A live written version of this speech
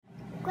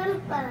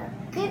Grandpa,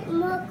 get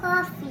more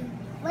coffee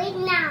right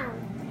now.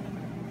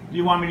 Do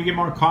you want me to get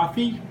more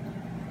coffee?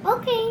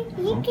 Okay,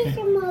 you Okay. get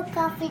some more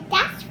coffee.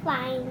 That's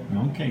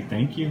fine. Okay,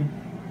 thank you.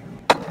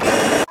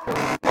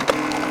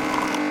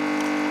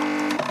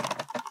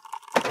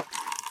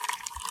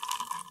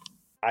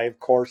 I, of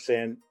course,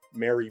 am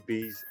Mary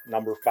B's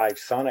number 5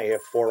 son. I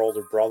have 4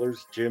 older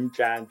brothers, Jim,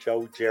 John,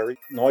 Joe, Jerry.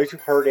 Noise you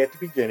heard at the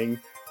beginning,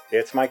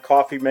 that's my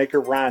coffee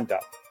maker,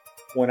 Rhonda.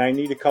 When I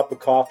need a cup of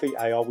coffee,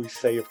 I always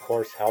say, of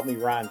course, help me,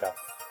 Rhonda.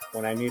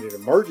 When I need an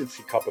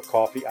emergency cup of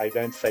coffee, I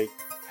then say,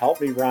 help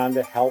me,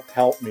 Rhonda,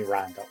 help me,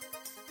 Rhonda.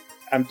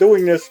 I'm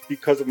doing this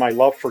because of my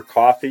love for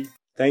coffee.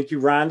 Thank you,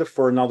 Rhonda,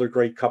 for another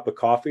great cup of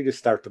coffee to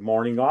start the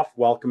morning off.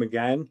 Welcome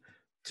again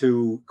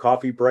to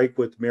Coffee Break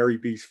with Mary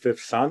B's 5th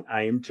son.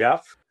 I am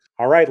Jeff.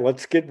 All right,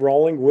 let's get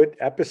rolling with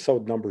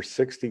episode number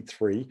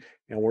 63.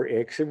 And we're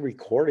actually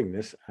recording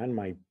this on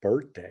my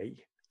birthday.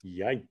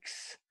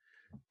 Yikes.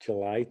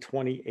 July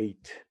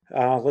 28.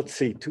 Let's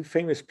see, 2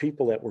 famous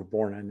people that were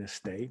born on this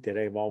day that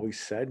I've always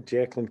said.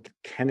 Jacqueline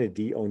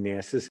Kennedy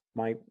Onassis,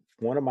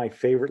 one of my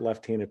favorite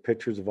left-handed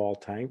pitchers of all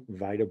time,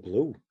 Vida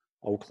Blue,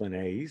 Oakland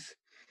A's.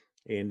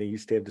 And they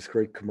used to have this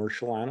great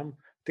commercial on them.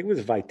 I think it was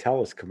a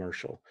Vitalis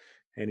commercial.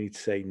 And he'd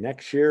say,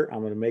 next year, I'm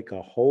going to make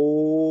a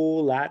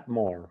whole lot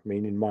more,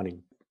 meaning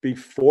money.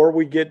 Before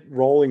we get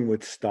rolling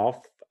with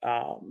stuff,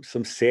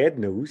 some sad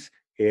news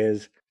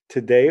is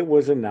today it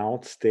was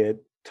announced that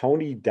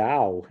Tony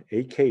Dow,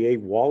 a.k.a.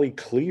 Wally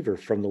Cleaver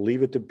from the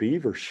Leave It to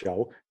Beaver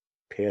show,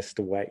 passed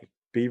away.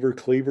 Beaver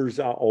Cleaver's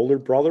older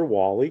brother,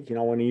 Wally,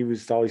 when he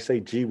was always say,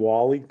 gee,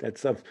 Wally,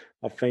 that's a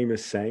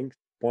famous saying.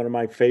 One of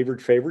my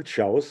favorite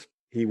shows.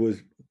 He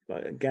was,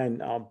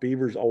 again,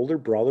 Beaver's older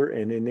brother.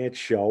 And in that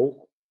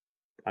show,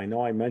 I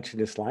know I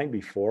mentioned this line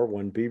before,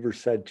 when Beaver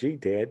said, gee,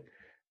 Dad,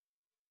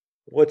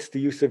 what's the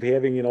use of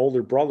having an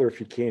older brother if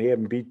you can't have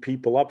him beat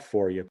people up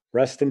for you?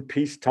 Rest in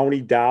peace, Tony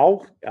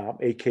Dow,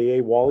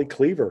 a.k.a. Wally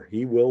Cleaver.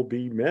 He will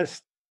be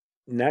missed.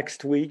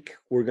 Next week,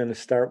 we're going to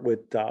start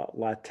with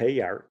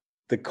latte art.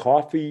 The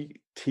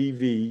coffee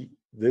TV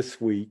this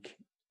week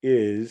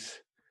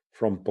is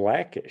from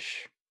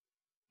Blackish.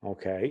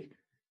 Okay.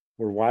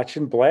 We're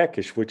watching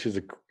Blackish, which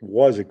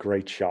was a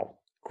great show.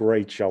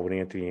 Great show with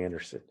Anthony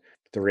Anderson.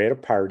 They're at a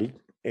party,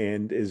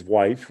 and his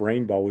wife,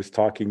 Rainbow, is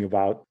talking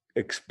about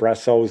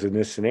espressos and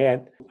this and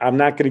that. I'm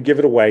not going to give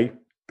it away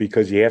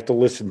because you have to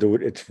listen to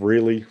it. It's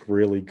really,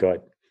 really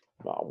good.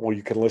 Well,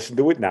 you can listen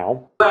to it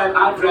now.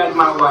 I dragged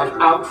my wife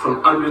out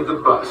from under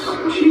the bus.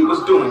 She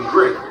was doing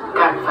great.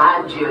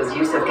 Caravaggio's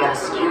use of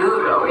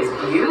chiaroscuro is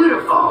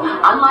beautiful,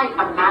 unlike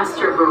a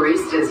master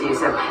barista's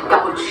use of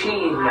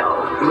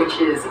cappuccino,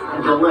 which is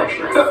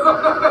delicious.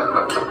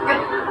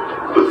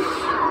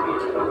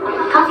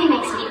 Coffee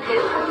makes me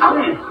poop.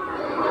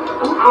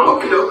 Oh,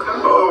 okay.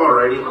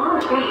 Alrighty.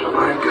 Oh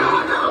my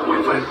God, what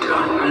have I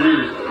done?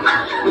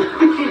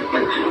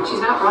 She's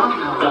not wrong,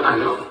 though. I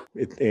know.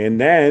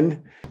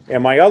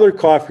 And my other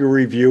coffee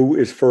review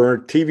is for a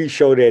TV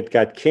show that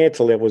got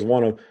canceled. That was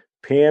one of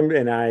Pam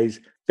and I's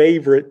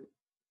favorite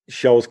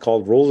shows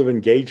called Rules of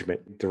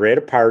Engagement. They're at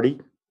a party.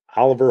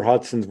 Oliver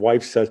Hudson's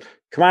wife says,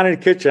 come on in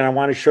the kitchen. I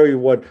want to show you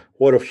what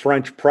a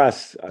French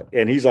press.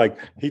 And he's like,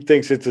 he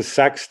thinks it's a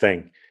sex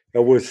thing.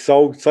 It was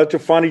such a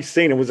funny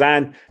scene. It was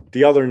on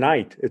the other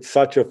night. It's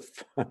such a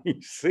funny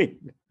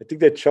scene. I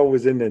think that show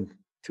was in the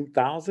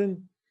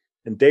 2000.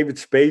 And David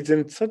Spade's in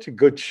it. It's such a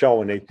good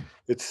show. And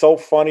it's so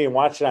funny. And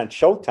watch it on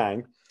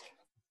Showtime.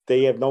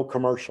 They have no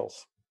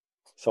commercials.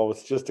 So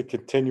it's just a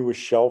continuous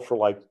show for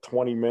like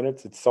 20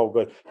 minutes. It's so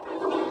good.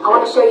 I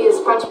want to show you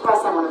this French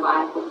press I want to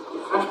buy.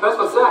 French press,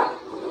 what's that?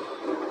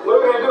 What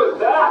are we going to do with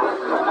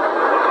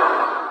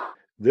that?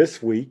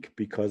 This week,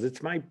 because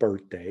it's my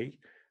birthday,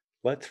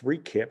 let's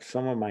recap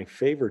some of my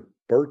favorite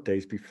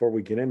birthdays before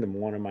we get into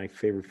one of my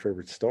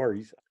favorite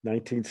stories.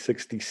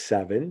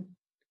 1967,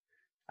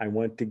 I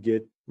went to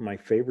get my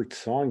favorite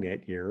song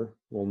that year.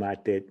 Well,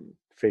 not that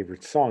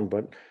favorite song,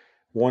 but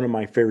one of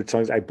my favorite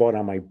songs I bought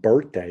on my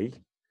birthday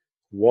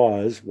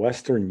was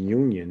Western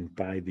Union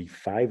by the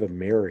Five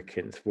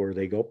Americans, where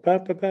they go, bah,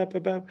 bah, bah, bah,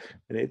 bah,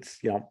 and it's,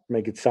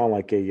 make it sound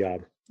like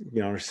they're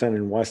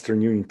sending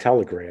Western Union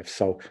telegraph.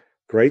 So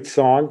great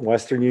song,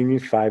 Western Union,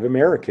 Five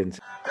Americans.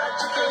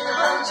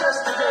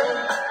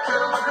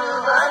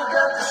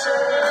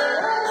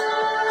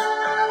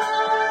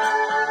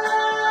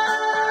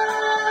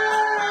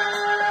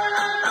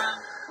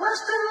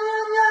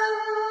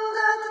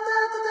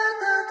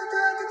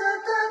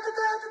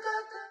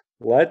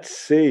 Let's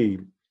see.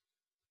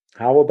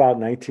 How about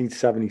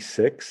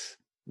 1976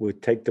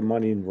 with Take the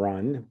Money and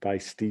Run by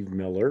Steve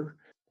Miller,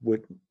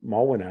 with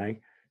Mo and I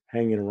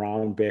hanging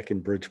around back in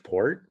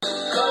Bridgeport.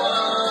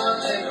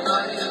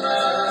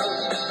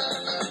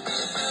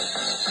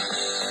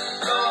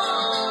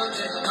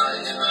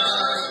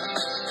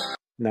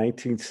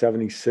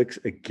 1976,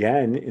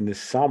 again in the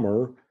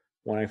summer,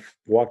 when I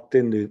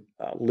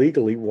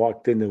legally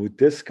walked into a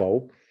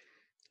disco,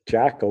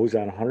 Jocko's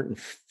on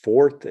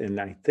 104th, and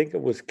I think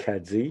it was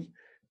Kedzie.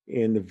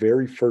 And the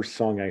very first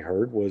song I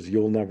heard was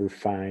You'll Never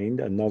Find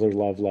Another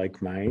Love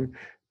Like Mine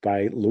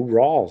by Lou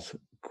Rawls.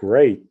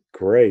 Great,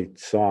 great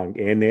song.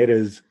 And it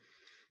is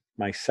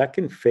my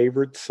second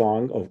favorite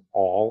song of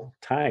all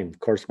time. Of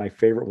course, my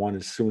favorite one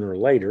is Sooner or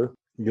Later.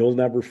 You'll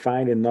Never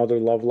Find Another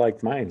Love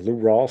Like Mine. Lou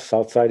Rawls,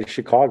 South Side of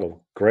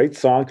Chicago. Great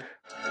song.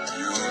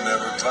 You'll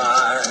never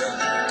find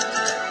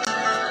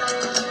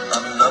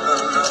another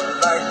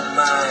love like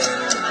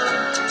mine.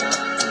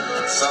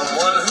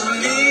 Someone who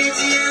needs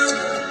you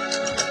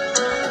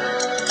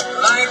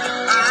like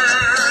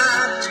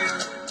I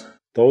do.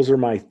 Those are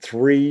my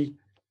three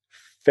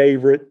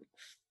favorite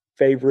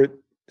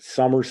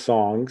summer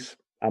songs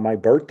on my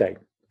birthday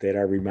that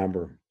I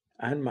remember.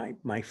 And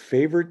my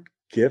favorite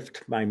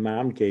gift my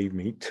mom gave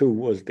me too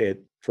was that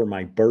for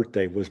my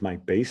birthday was my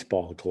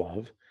baseball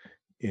glove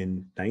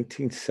in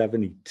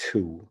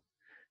 1972.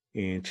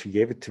 And she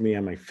gave it to me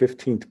on my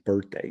 15th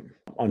birthday.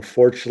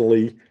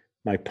 Unfortunately,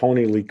 my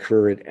Pony League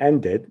career had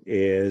ended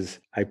as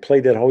I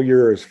played that whole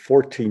year as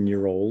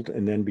 14-year-old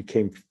and then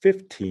became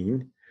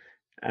 15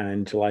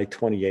 on July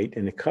 28th,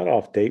 and the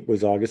cutoff date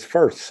was August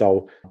 1st.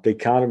 So they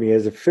counted me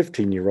as a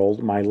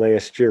 15-year-old my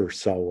last year.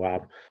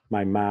 So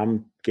my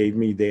mom gave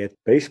me that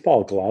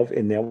baseball glove,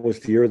 and that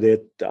was the year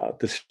that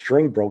the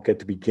string broke at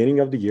the beginning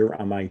of the year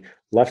on my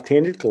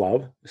left-handed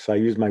glove. So I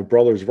used my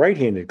brother's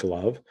right-handed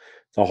glove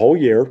the whole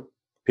year.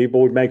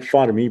 People would make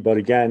fun of me, but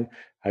again,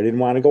 I didn't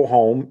want to go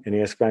home and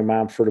ask my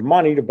mom for the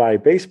money to buy a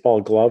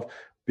baseball glove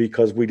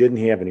because we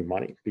didn't have any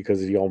money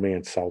because of the old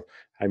man. So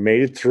I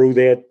made it through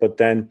that, but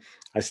then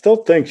I still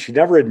think she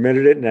never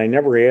admitted it, and I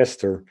never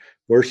asked her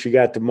where she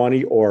got the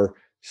money, or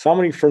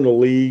somebody from the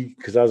league,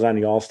 because I was on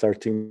the All-Star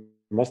team,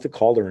 must have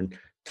called her and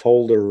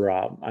told her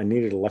I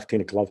needed a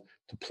left-handed glove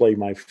to play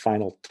my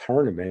final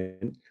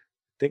tournament.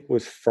 I think it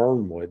was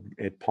Fernwood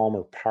at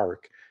Palmer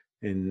Park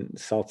in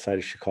South Side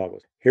of Chicago.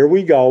 Here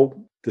we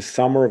go, the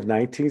summer of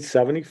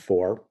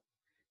 1974,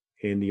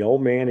 and the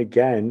old man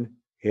again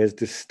has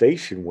the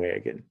station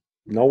wagon.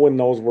 No one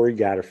knows where he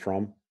got it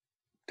from.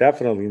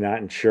 Definitely not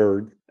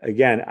insured.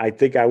 Again, I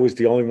think I was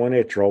the only one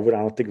that drove it. I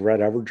don't think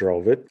Red ever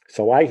drove it.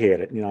 So I had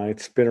it.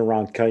 I'd spin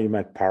around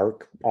Calumet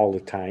Park all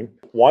the time.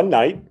 One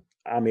night,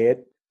 I'm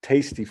at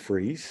Tasty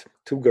Freeze.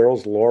 Two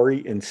girls,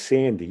 Lori and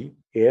Sandy,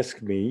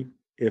 asked me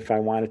if I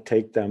want to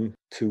take them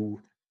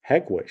to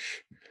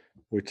Hegwish,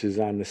 which is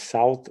on the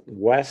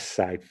southwest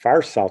side,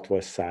 far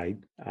southwest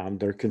side.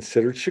 They're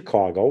considered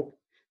Chicago,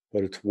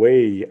 but it's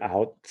way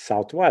out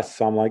southwest.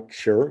 So I'm like,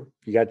 sure,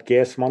 you got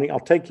gas money?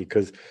 I'll take you,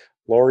 because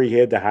Lori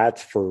had the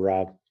hots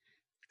for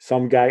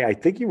some guy. I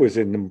think he was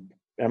in the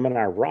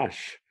M&R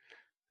Rush,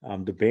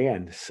 the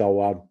band.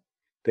 So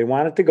they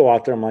wanted to go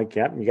out there. I'm like,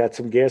 yeah, you got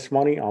some gas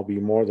money? I'll be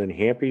more than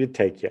happy to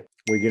take you.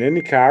 We get in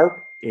the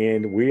car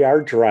and we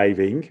are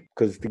driving,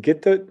 because to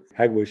get to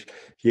Hegwish,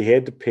 you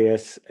had to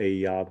pass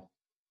a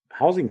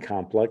housing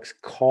complex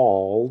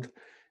called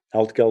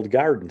Elkgeld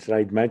Gardens. And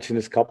I'd mentioned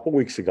this a couple of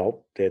weeks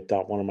ago that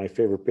one of my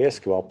favorite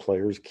basketball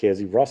players,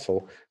 Cassie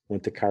Russell,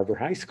 went to Carver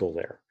High School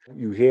there.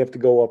 You have to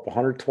go up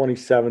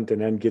 127th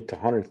and then get to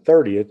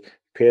 130th,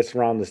 pass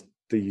around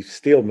the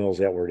steel mills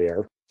that were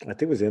there. I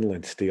think it was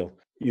Inland Steel.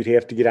 You'd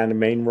have to get on the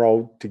main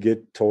road to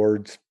get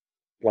towards,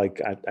 I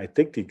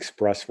think the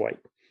expressway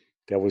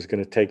that was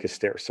going to take us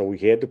there. So we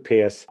had to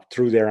pass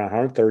through there on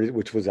 130th,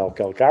 which was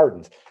Elkgeld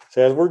Gardens.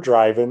 So as we're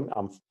driving,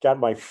 I've got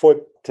my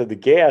foot to the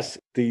gas.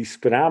 The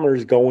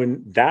speedometer's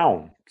going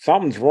down.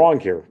 Something's wrong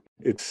here.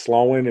 It's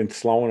slowing and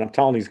slowing. I'm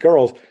telling these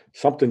girls,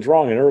 something's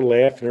wrong. And they're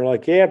laughing. They're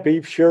like, yeah,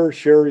 beep, sure.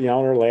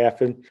 They're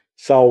laughing.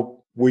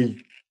 So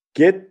we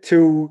get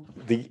to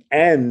the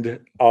end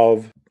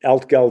of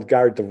Elkgeld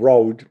Gard, the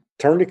road,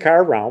 turn the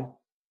car around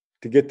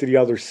to get to the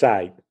other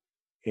side.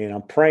 And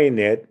I'm praying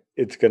that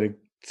it's going to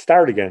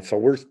start again.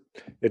 So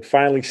it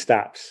finally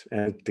stops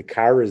and the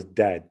car is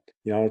dead.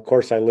 Of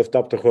course, I lift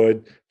up the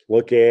hood,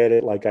 look at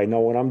it like I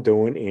know what I'm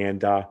doing,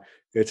 and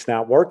it's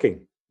not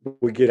working.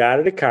 We get out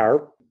of the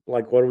car.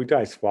 Like, what do we do?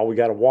 I said, well, we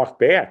got to walk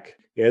back.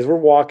 As we're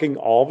walking,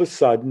 all of a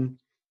sudden,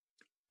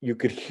 you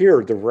could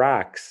hear the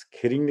rocks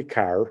hitting the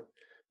car,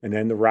 and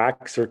then the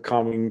rocks are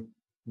coming,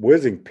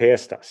 whizzing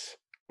past us.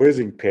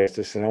 And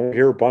then we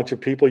hear a bunch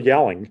of people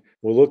yelling.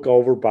 We look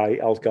over by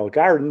Elkgeld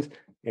Gardens,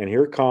 and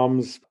here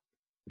comes,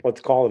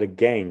 let's call it a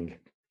gang,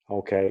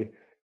 okay?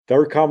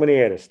 They're coming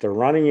at us. They're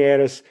running at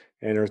us,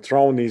 and they're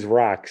throwing these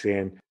rocks.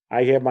 And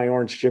I had my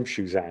orange gym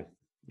shoes on.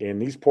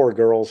 And these poor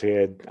girls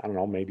had, I don't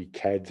know, maybe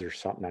Keds or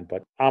something on,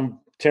 but I'm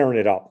tearing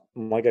it up.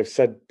 Like I've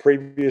said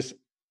previous,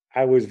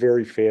 I was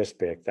very fast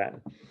back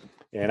then.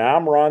 And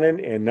I'm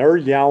running, and they're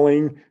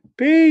yelling,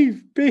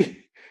 Beeve,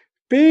 wait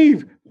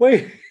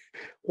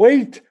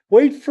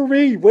for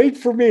me.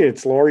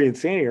 It's Lori and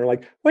Sandy. They're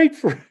like, wait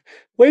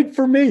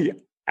for me.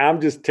 I'm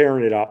just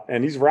tearing it up.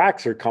 And these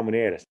rocks are coming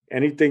at us.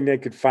 Anything they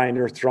could find,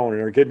 they're throwing,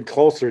 and they're getting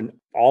closer. And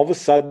all of a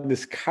sudden,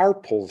 this car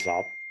pulls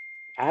up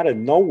out of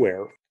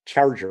nowhere.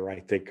 Charger,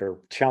 I think, or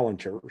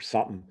Challenger or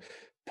something,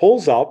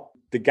 pulls up.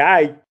 The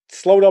guy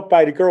slowed up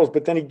by the girls,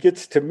 but then he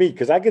gets to me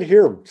because I could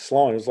hear him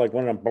slowing. It was like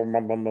one of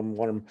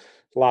them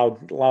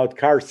loud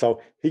cars.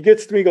 So he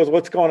gets to me, goes,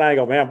 what's going on? I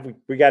go, man,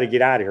 we got to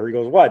get out of here. He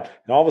goes, what?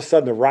 And all of a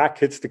sudden the rock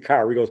hits the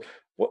car. He goes,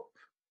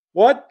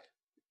 what?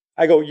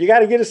 I go, you got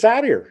to get us out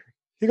of here.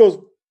 He goes,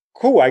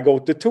 cool. I go,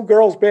 the two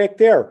girls back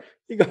there.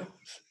 He goes,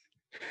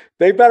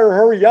 they better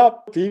hurry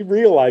up. He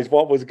realized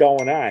what was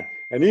going on.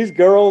 And these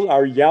girls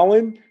are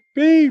yelling,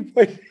 beep.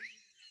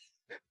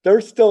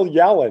 They're still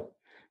yelling.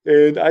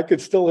 And I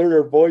could still hear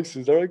their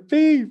voices. They're like,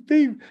 beep,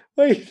 beep,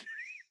 wait.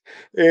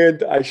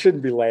 And I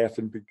shouldn't be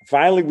laughing.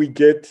 Finally, we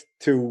get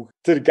to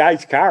the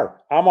guy's car.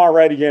 I'm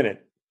already in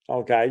it.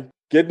 Okay.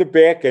 Get in the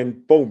back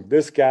and boom,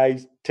 this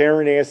guy's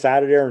tearing ass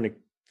out of there and the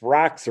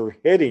rocks are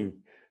hitting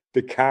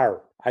the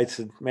car. I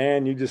said,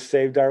 man, you just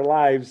saved our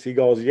lives. He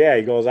goes, yeah.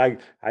 He goes, I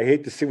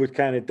hate to see what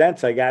kind of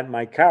dents I got in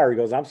my car. He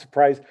goes, I'm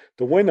surprised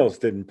the windows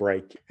didn't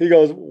break. He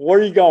goes, where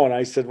are you going?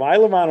 I said, well, I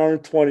live on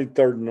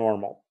 123rd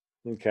Normal.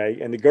 Okay.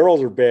 And the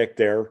girls are back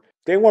there.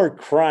 They weren't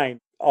crying,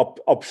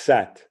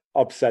 upset.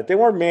 They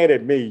weren't mad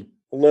at me.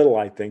 A little,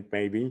 I think,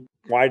 maybe.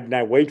 Why didn't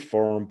I wait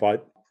for them?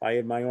 But I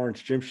had my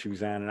orange gym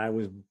shoes on and I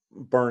was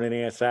burning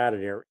ass out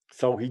of there.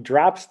 So he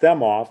drops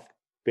them off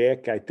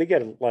back, I think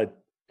at like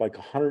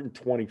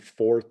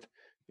 124th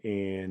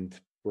and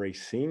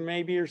Racine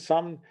maybe or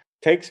something.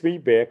 Takes me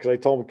back because I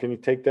told him, can you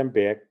take them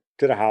back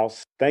to the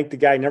house? Thank the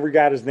guy, never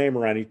got his name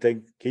or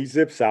anything. He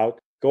zips out,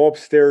 go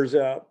upstairs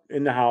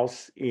in the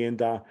house,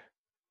 and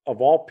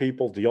of all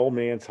people, the old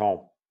man's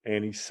home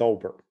and he's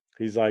sober.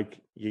 He's like,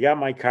 you got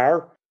my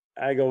car?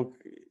 I go,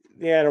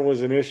 yeah, there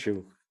was an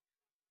issue.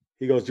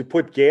 He goes, you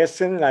put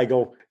gas in it? I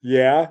go,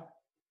 yeah.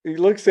 He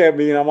looks at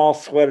me and I'm all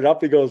sweated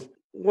up. He goes,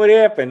 what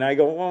happened? I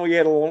go, well, we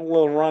had a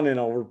little run-in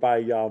over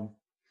by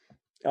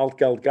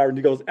Elkgeld Garden.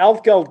 He goes,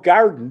 Elkgeld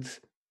Gardens,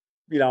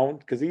 you know,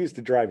 because he was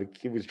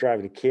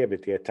driving a cab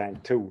at that time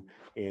too.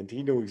 And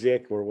he knew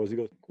exactly where it was. He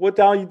goes, what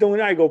the hell are you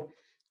doing? I go,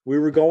 we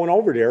were going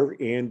over there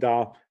and,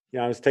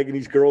 I was taking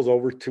these girls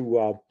over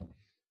to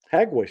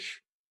Hegwish.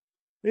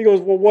 He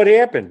goes, well, what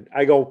happened?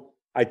 I go,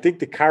 I think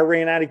the car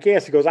ran out of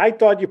gas. He goes, I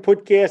thought you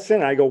put gas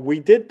in it. I go, we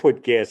did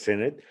put gas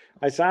in it.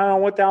 I said, I don't know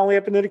what the hell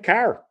happened to the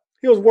car.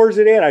 He goes, where's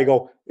it at? I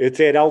go,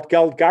 it's at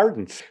Elkgeld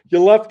Gardens.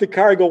 You left the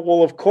car? I go,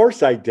 well, of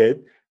course I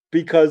did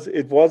because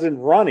it wasn't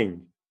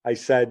running. I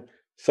said,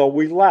 so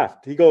we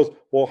left. He goes,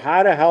 well,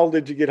 how the hell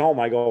did you get home?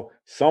 I go,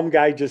 some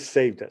guy just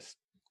saved us.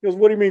 He goes,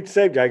 what do you mean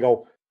saved you? I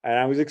go, and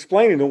I was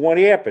explaining to him what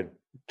happened.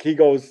 He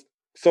goes,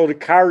 so the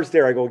car's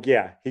there. I go,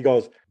 yeah. He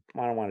goes,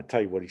 I don't want to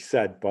tell you what he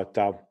said, but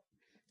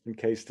in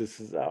case this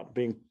is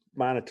being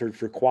monitored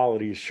for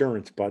quality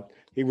assurance, but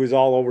he was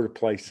all over the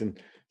place. And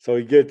so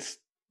he gets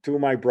two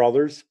of my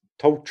brothers,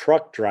 tow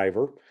truck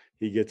driver,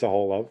 he gets a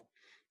hold of.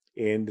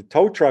 And the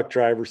tow truck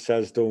driver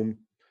says to him,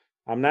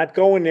 I'm not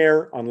going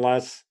there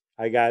unless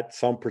I got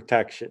some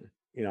protection.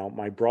 You know,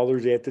 my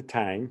brothers at the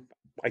time,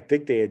 I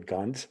think they had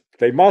guns.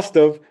 They must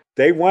have.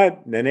 They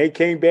went and then they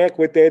came back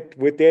with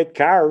that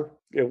car.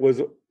 It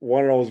was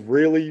one of those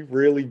really,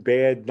 really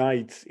bad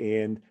nights.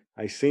 And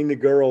I seen the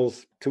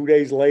girls 2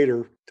 days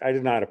later. I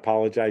did not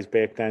apologize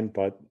back then,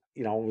 but,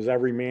 you know, it was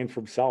every man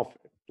for himself,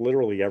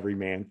 literally every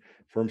man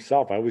for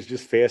himself. I was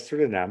just faster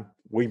than them.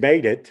 We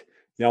made it.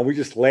 You know, we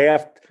just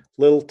laughed,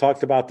 little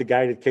talked about the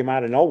guy that came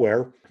out of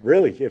nowhere.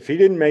 Really, if he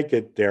didn't make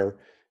it there,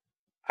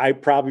 I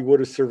probably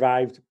would have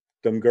survived.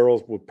 Them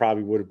girls would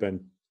have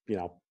been, you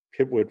know,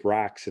 hit with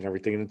rocks and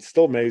everything. And it's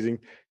still amazing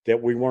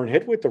that we weren't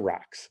hit with the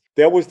rocks.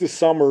 That was the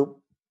summer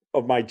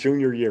of my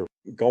junior year,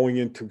 going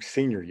into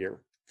senior year.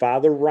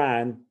 Father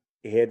Ron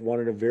had one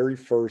of the very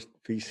first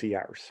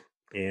VCRs,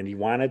 and he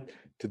wanted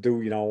to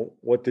do, you know,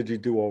 what did you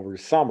do over the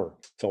summer?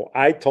 So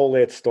I told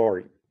that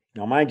story.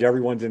 Now, mind you,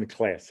 everyone's in the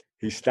class.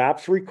 He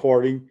stops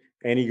recording,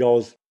 and he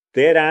goes,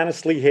 that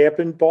honestly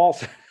happened,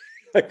 boss?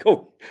 I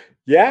go,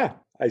 yeah.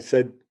 I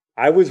said,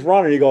 I was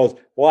running. He goes,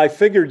 well, I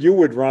figured you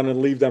would run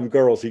and leave them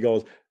girls. He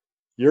goes,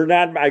 you're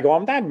not. I go,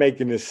 I'm not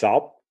making this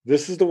up.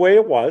 This is the way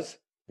it was.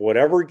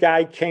 Whatever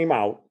guy came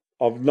out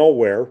of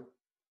nowhere,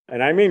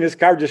 and I mean, this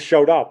car just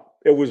showed up.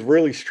 It was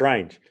really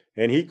strange.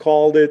 And he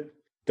called it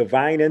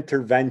divine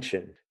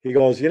intervention. He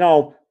goes, you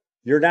know,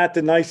 you're not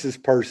the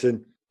nicest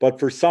person, but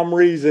for some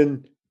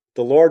reason,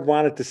 the Lord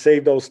wanted to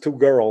save those two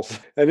girls.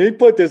 And he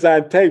put this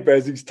on tape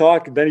as he's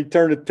talking. Then he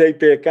turned the tape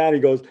back on. He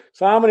goes,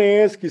 so I'm going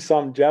to ask you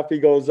something, Jeff. He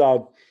goes,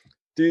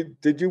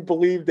 did you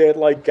believe that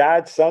like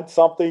God sent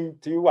something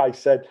to you? I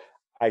said,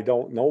 I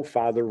don't know,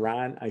 Father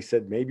Ron. I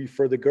said, maybe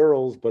for the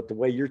girls, but the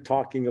way you're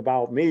talking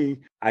about me,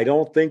 I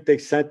don't think they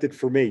sent it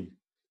for me.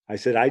 I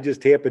said, I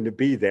just happened to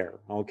be there.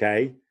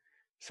 Okay.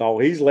 So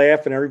he's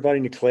laughing. Everybody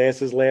in the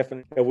class is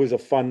laughing. It was a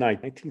fun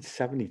night.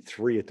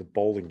 1973 at the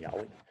bowling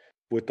alley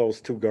with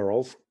those two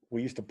girls.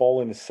 We used to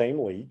bowl in the same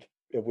league.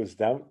 It was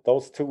them,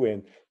 those two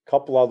and a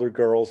couple other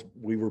girls.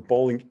 We were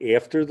bowling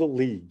after the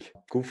league,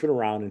 goofing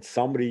around, and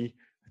somebody,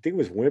 I think it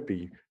was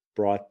Wimpy,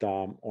 brought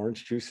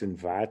orange juice and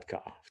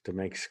vodka to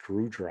make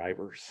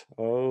screwdrivers.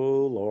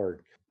 Oh,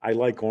 Lord. I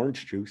like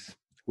orange juice.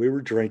 We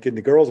were drinking.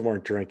 The girls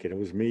weren't drinking. It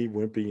was me,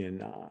 Wimpy,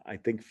 and I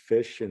think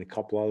Fish and a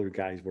couple other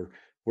guys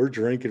we're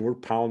drinking. We're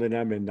pounding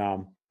them.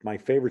 And my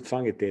favorite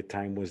song at that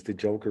time was The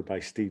Joker by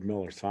Steve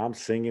Miller. So I'm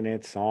singing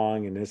that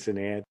song and this and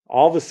that.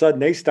 All of a sudden,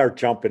 they start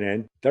jumping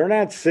in. They're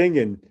not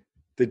singing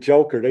the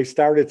Joker, they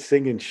started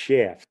singing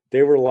Shaft.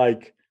 They were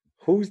like,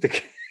 who's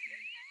the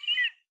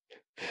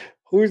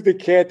who's the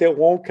cat that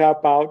won't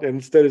cop out? And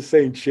instead of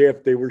saying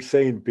Shaft, they were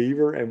saying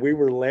Beaver, and we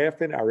were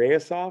laughing our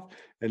ass off.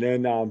 And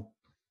then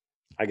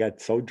I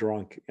got so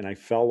drunk and I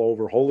fell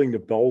over holding the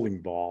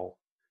bowling ball.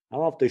 I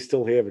don't know if they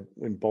still have it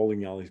in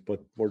bowling alleys,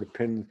 but where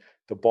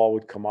the ball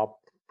would come up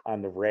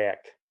on the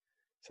rack.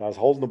 So I was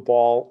holding the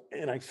ball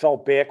and I fell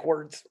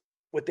backwards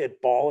with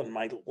that ball in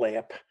my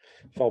lap.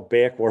 Fell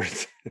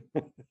backwards.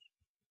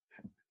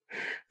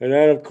 And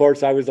then, of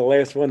course, I was the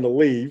last one to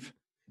leave.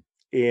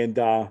 And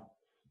I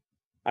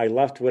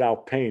left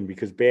without paying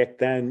because back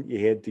then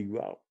you had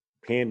to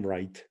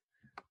handwrite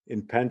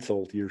in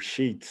pencil your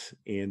sheets.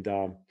 And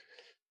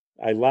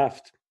I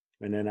left.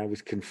 And then I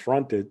was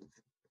confronted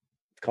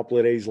a couple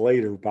of days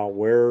later about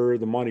where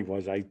the money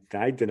was. I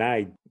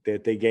denied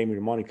that they gave me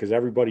the money because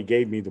everybody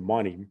gave me the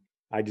money.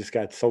 I just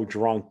got so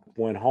drunk,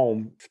 went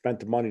home, spent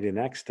the money the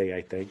next day,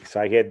 I think.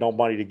 So I had no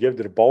money to give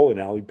to the bowling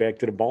alley, back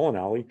to the bowling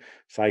alley.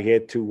 So I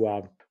had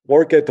to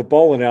work at the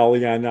bowling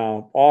alley on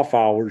off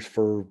hours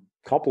for a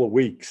couple of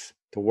weeks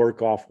to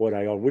work off what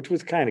I owed, which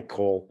was kind of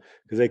cool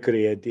because they could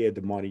have had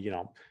the money,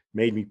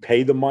 made me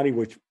pay the money,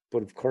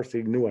 but of course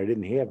they knew I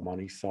didn't have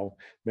money. So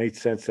it made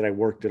sense that I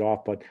worked it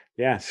off. But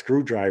yeah,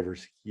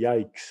 screwdrivers,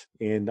 yikes.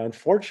 And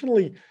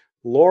unfortunately,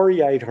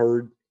 Lori, I'd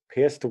heard,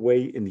 passed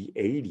away in the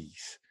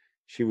 80s.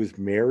 She was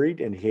married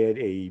and had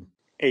a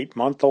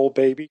 8-month-old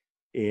baby.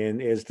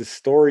 And as the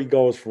story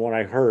goes, from what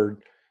I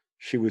heard,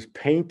 she was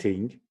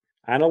painting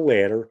on a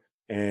ladder,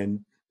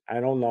 and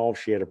I don't know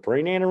if she had a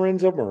brain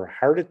aneurysm or a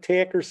heart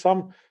attack or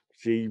something.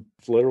 She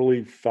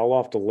literally fell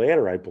off the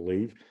ladder, I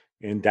believe,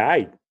 and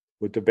died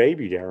with the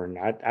baby there. And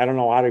I don't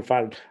know how they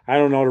found it. I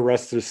don't know the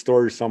rest of the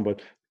story or something,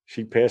 but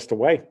she passed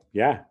away.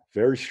 Yeah,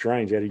 very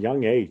strange at a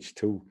young age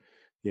too,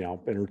 in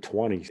her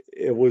 20s.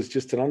 It was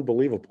just an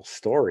unbelievable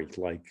story.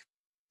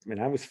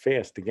 I was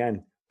fast.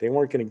 Again, they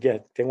weren't going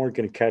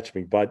to catch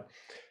me. But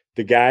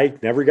the guy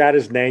never got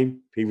his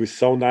name. He was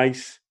so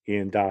nice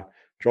and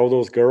drove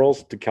those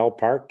girls to Kell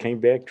Park, came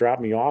back,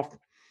 dropped me off,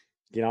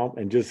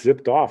 and just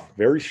zipped off.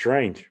 Very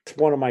strange. It's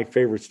one of my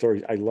favorite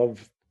stories. I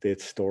love that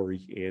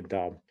story.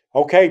 And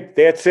okay,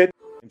 that's it.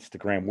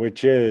 Instagram,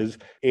 which is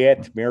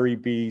at Mary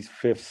B's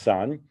Fifth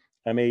Son,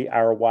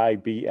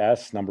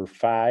 MARYBS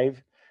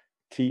 5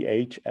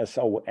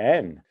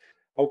 THSON.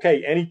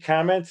 Okay, any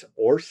comments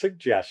or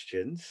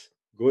suggestions,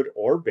 good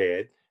or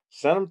bad,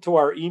 send them to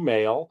our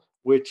email,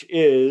 which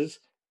is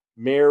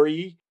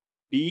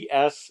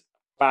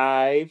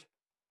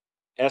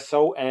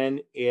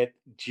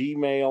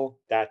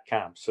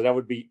marybs5son@gmail.com. So that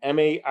would be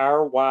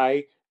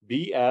MARYBS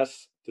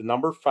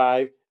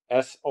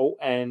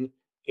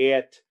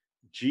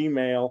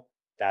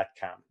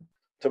 5son@gmail.com.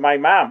 To my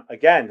mom,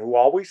 again, who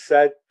always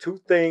said 2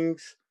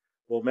 things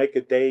will make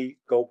a day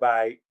go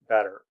by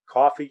better: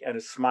 coffee and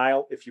a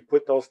smile. If you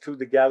put those 2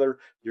 together,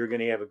 you're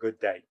going to have a good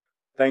day.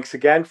 Thanks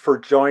again for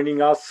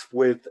joining us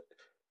with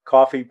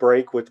Coffee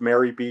Break with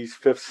Mary B's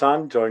Fifth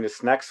Son. Join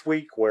us next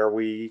week where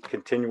we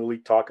continually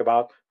talk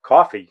about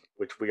coffee,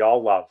 which we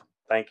all love.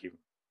 Thank you.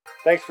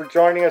 Thanks for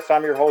joining us.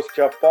 I'm your host,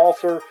 Jeff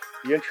Balser.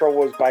 The intro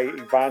was by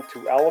Yvonne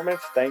 2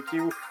 Elements. Thank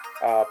you.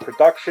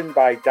 Production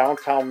by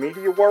Downtown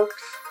Media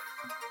Works.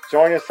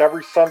 Join us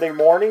every Sunday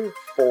morning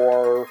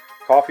for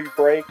Coffee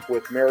Break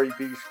with Mary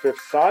B's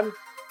Fifth Son.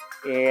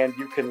 And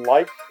you can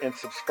like and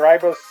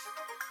subscribe us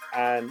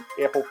on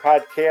Apple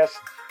Podcasts.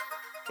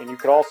 And you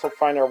can also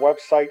find our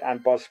website on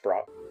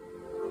Buzzsprout.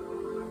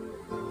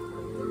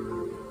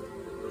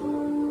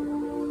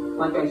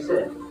 Like I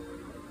said,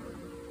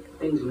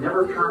 things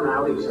never turn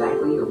out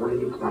exactly the way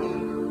you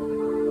planned.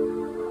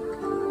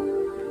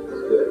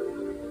 It's good.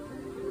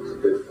 It's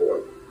good for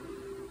it.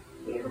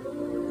 Yeah.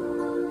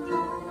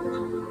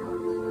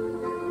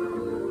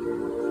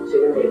 So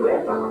you're going to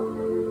grab on.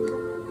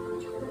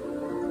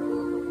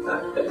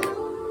 Not bad.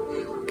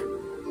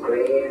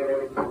 Great.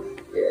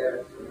 Yeah,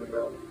 there we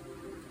go.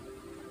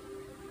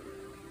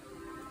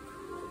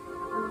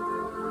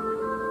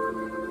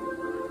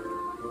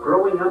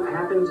 Growing up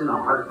happens in a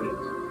heartbeat.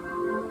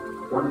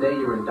 One day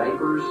you're in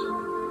diapers,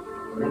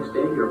 next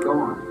day you're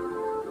gone.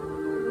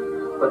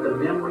 But the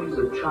memories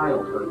of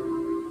childhood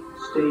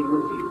stay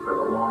with you for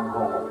the long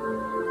haul.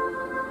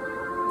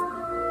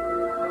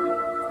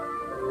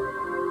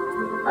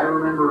 I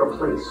remember a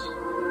place,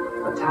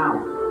 a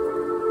town,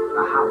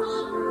 a house,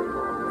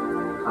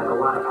 like a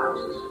lot of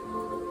houses.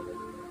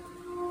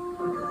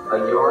 A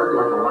yard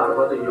like a lot of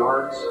other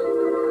yards.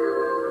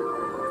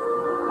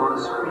 On a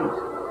street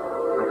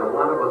like a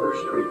lot of other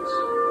streets.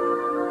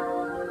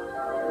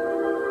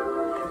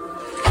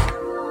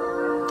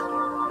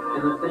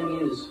 And the thing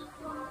is,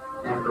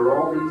 after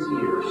all these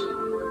years,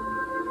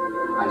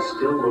 I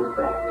still look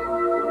back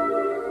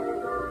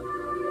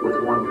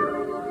with wonder.